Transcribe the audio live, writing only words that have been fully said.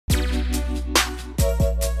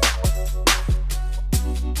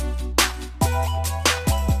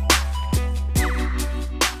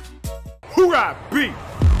Side B.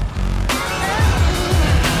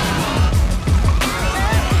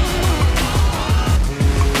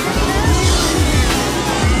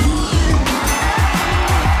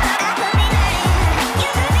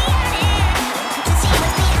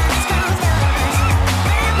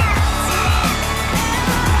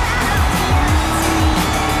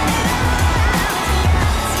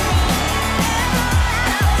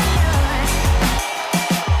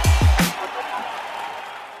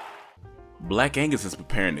 Black Angus is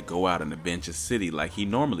preparing to go out and avenge his city like he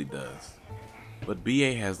normally does. But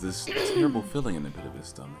BA has this terrible feeling in the pit of his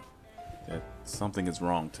stomach that something is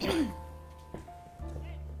wrong tonight.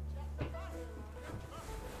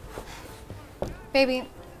 Baby,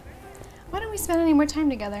 why don't we spend any more time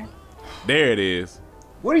together? There it is.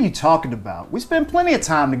 What are you talking about? We spent plenty of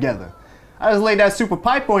time together. I just laid that super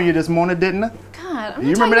pipe on you this morning, didn't I? God, I'm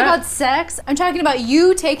not talking about sex. I'm talking about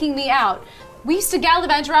you taking me out. We used to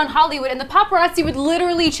gallivant around Hollywood and the paparazzi would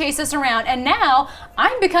literally chase us around, and now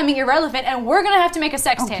I'm becoming irrelevant and we're gonna have to make a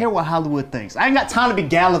sex tape. I don't care what Hollywood thinks. I ain't got time to be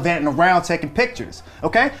gallivanting around taking pictures,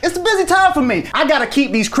 okay? It's a busy time for me. I gotta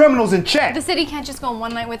keep these criminals in check. The city can't just go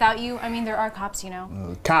one night without you. I mean, there are cops, you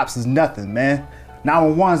know. Cops is nothing, man.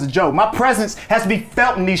 911's a joke. My presence has to be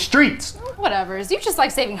felt in these streets. Whatever. You just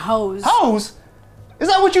like saving hoes. Hoes? Is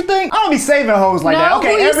that what you think? I don't be saving hoes like that.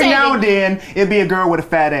 Okay, every now and then, it'd be a girl with a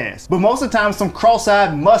fat ass. But most of the time, some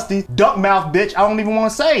cross-eyed, musty, duck-mouthed bitch I don't even want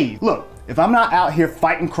to save. Look, if I'm not out here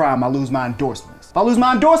fighting crime, I lose my endorsements. If I lose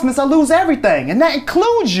my endorsements, I lose everything, and that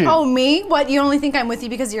includes you. Oh, me? What, you only think I'm with you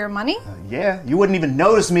because of your money? Yeah, you wouldn't even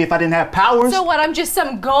notice me if I didn't have powers. So what, I'm just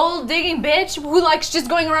some gold-digging bitch who likes just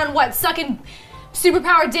going around, what, sucking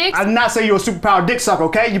superpower dicks? I did not say you're a superpower dick sucker,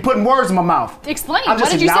 okay? You're putting words in my mouth. Explain, I'm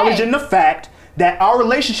just acknowledging the fact that our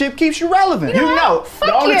relationship keeps you relevant. You know Fuck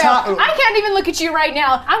you. I can't even look at you right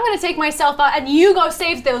now. I'm gonna take myself out and you go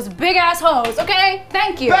save those big ass hoes, okay?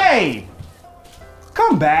 Thank you. Babe!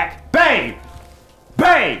 Come back. Babe!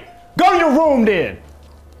 Babe! Go to your room then!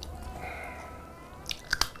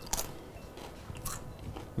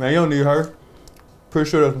 Man, you don't need her. Pretty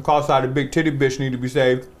sure that some cross-eyed big titty bitch need to be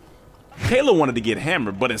saved. Kayla wanted to get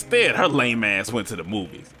hammered, but instead her lame ass went to the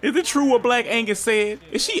movies. Is it true what Black Angus said?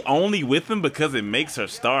 Is she only with him because it makes her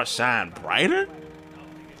star shine brighter?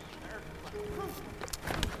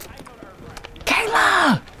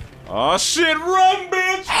 Kayla! Oh shit, run,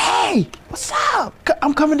 bitch! Hey, what's up?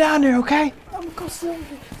 I'm coming down there, okay? I'm gonna go see.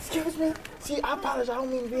 Excuse me. See, I apologize. I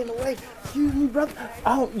don't mean to be in the way. Excuse me, brother.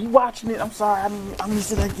 You watching it? I'm sorry. I'm gonna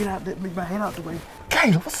sit there, get out there, make my head out the way.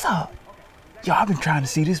 Kayla, what's up? Yo, I've been trying to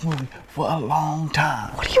see this movie for a long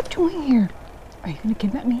time. What are you doing here? Are you gonna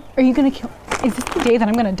kidnap me? Are you gonna kill? Is this the day that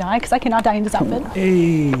I'm gonna die? Because I cannot die in this outfit.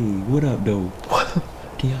 Hey, what up, though? What?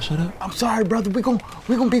 Can y'all shut up? I'm sorry, brother. We're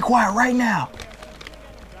gonna be quiet right now.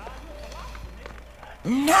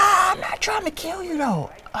 Nah, I'm not trying to kill you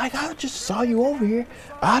though. Like, I just saw you over here.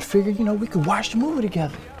 I'd figure, you know, we could watch the movie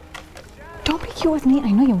together. Don't be cute with me.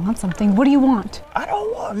 I know you want something. What do you want? I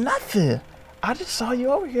don't want nothing. I just saw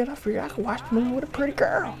you over here and I figured I could watch the movie with a pretty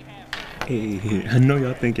girl. Hey, I know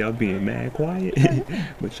y'all think y'all being mad quiet,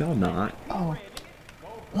 but y'all not. Oh,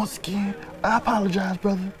 once again, I apologize,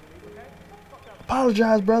 brother.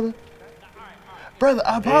 Apologize, brother. Brother,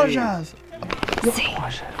 I apologize. Hey. See,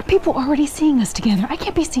 people are already seeing us together. I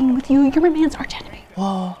can't be seen with you. You're my man's arch enemy.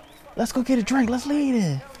 Well, let's go get a drink. Let's leave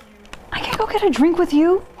it. I can't go get a drink with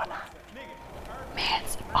you. Why not?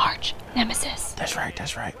 Man's arch nemesis. That's right,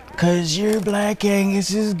 that's right. Cause you're Black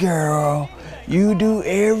Angus's girl. You do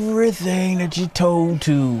everything that you're told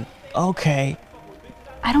to. Okay.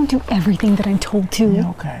 I don't do everything that I'm told to. Yeah,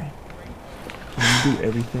 okay. Can you do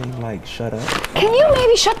everything like shut up? Can you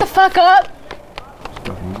maybe shut the fuck up?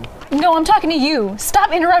 No, I'm talking to you.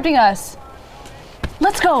 Stop interrupting us.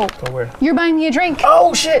 Let's go. Go where? You're buying me a drink.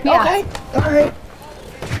 Oh shit, yeah. Okay, all right.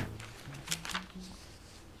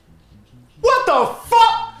 What the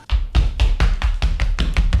fuck?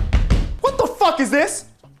 What the fuck is this?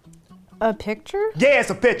 A picture? Yeah, it's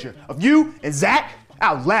a picture of you and Zack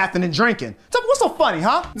out laughing and drinking. So what's so funny,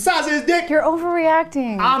 huh? The size of his dick? You're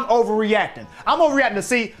overreacting. I'm overreacting. I'm overreacting to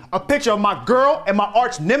see a picture of my girl and my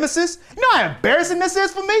arch nemesis. You know how embarrassing this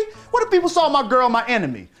is for me? What if people saw my girl and my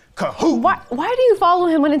enemy? Cahoot. Why do you follow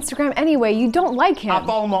him on Instagram anyway? You don't like him. I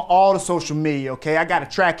follow him on all the social media, okay? I gotta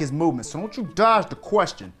track his movements, so don't you dodge the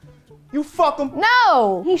question. You fuck him?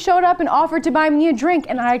 No! He showed up and offered to buy me a drink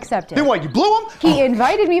and I accepted. Then what, you blew him? He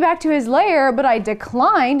invited me back to his lair, but I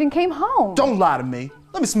declined and came home. Don't lie to me.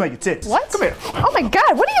 Let me smell your titties. What? Come here. Oh my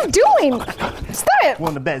God, what are you doing? Stop it.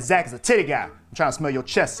 Willing to bet Zack is a titty guy. I'm trying to smell your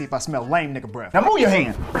chest, see if I smell lame nigga breath. Now move your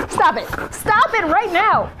hand. Stop it. Stop it right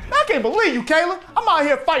now. I can't believe you, Kayla. I'm out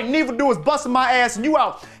here fighting evildoers, busting my ass, and you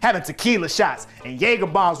out having tequila shots and Jaeger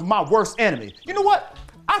bombs with my worst enemy. You know what?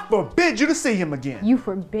 I forbid you to see him again. You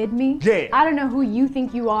forbid me? Yeah. I don't know who you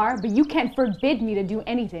think you are, but you can't forbid me to do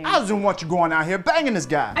anything. I just don't want you going out here banging this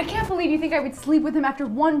guy. I can't believe you think I would sleep with him after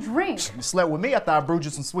one drink. You slept with me after I brewed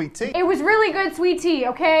you some sweet tea. It was really good sweet tea,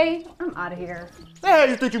 okay? I'm out of here. The hell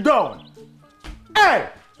you think you're going? Hey!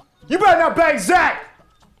 You better not bang Zack!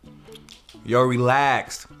 Yo,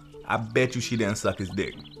 relaxed. I bet you she didn't suck his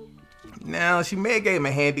dick. Now, she may have gave him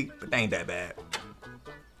a handy, but they ain't that bad.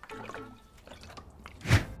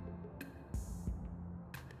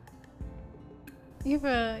 You have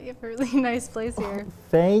a really nice place here.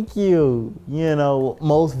 Thank you. You know,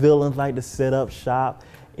 most villains like to set up shop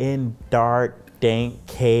in dark, dank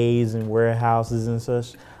caves and warehouses and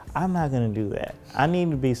such. I'm not gonna do that. I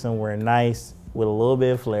need to be somewhere nice with a little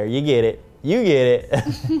bit of flair. You get it. You get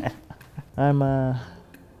it. I'm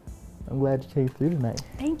glad you came through tonight.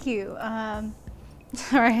 Thank you.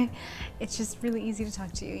 Sorry, it's just really easy to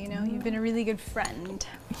talk to you, you know? You've been a really good friend.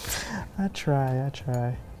 I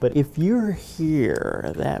try. But if you're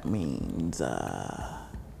here, that means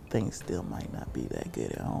things still might not be that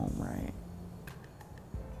good at home, right?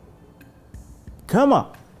 Come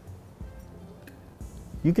on.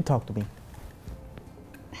 You could talk to me.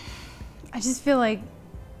 I just feel like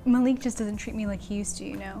Malik just doesn't treat me like he used to,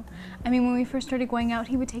 you know? I mean, when we first started going out,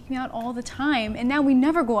 he would take me out all the time, and now we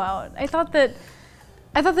never go out. I thought that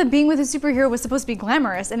being with a superhero was supposed to be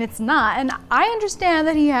glamorous, and it's not. And I understand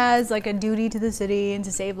that he has like a duty to the city and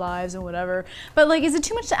to save lives and whatever. But like, is it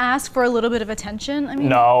too much to ask for a little bit of attention? I mean,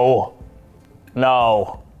 No.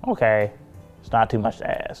 Okay, it's not too much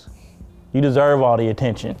to ask. You deserve all the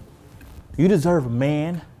attention. You deserve a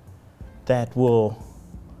man that will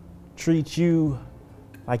treat you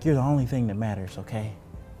like you're the only thing that matters, okay?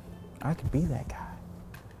 I could be that guy.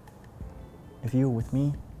 If you were with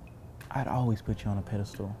me, I'd always put you on a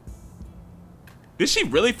pedestal. Did she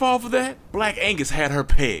really fall for that? Black Angus had her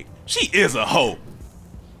pegged. She is a hoe.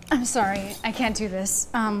 I'm sorry, I can't do this.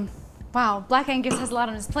 Wow, Black Angus has a lot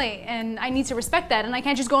on his plate, and I need to respect that, and I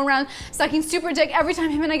can't just go around sucking super dick every time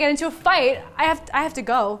him and I get into a fight. I have to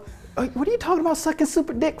go. What are you talking about sucking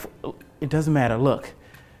super dick for? It doesn't matter, look.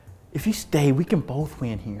 If you stay, we can both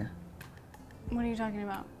win here. What are you talking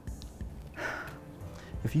about?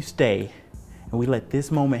 If you stay, and we let this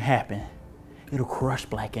moment happen, it'll crush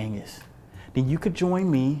Black Angus. Then you could join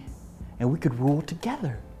me, and we could rule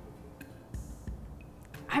together.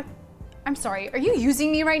 I'm sorry, are you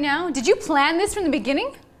using me right now? Did you plan this from the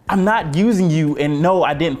beginning? I'm not using you, and no,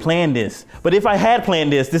 I didn't plan this. But if I had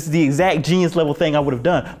planned this is the exact genius level thing I would have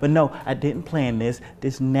done. But no, I didn't plan this.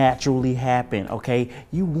 This naturally happened, okay?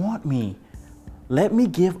 You want me. Let me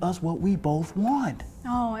give us what we both want.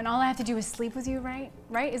 Oh, and all I have to do is sleep with you, right?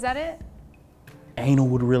 Right, is that it? Anal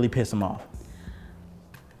would really piss him off.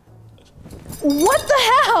 What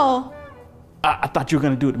the hell? I thought you were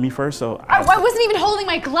gonna do it to me first, so I wasn't even holding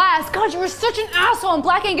my glass. God, you were such an asshole, and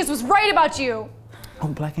Black Angus was right about you. Oh,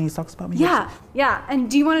 Black Angus talks about me? Yeah, and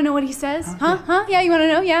do you want to know what he says? Huh? Yeah, you want to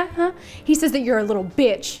know? Yeah, huh? He says that you're a little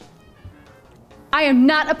bitch. I am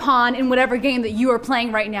not a pawn in whatever game that you are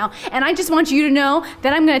playing right now, and I just want you to know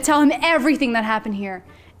that I'm going to tell him everything that happened here,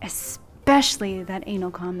 especially that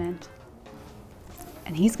anal comment.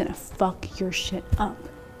 And he's going to fuck your shit up.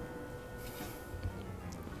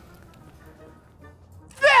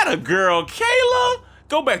 That a girl, Kayla?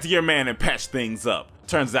 Go back to your man and patch things up.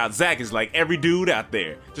 Turns out Zack is like every dude out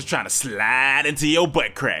there, just trying to slide into your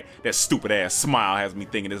butt crack. That stupid ass smile has me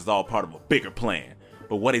thinking this is all part of a bigger plan.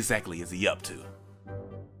 But what exactly is he up to?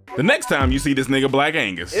 The next time you see this nigga Black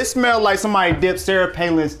Angus, it smelled like somebody dipped Sarah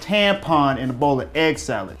Palin's tampon in a bowl of egg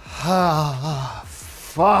salad.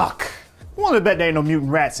 Fuck. I wanna bet there ain't no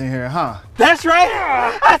mutant rats in here, huh? That's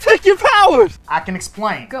right! I took your powers! I can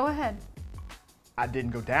explain. Go ahead. I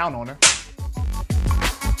didn't go down on her.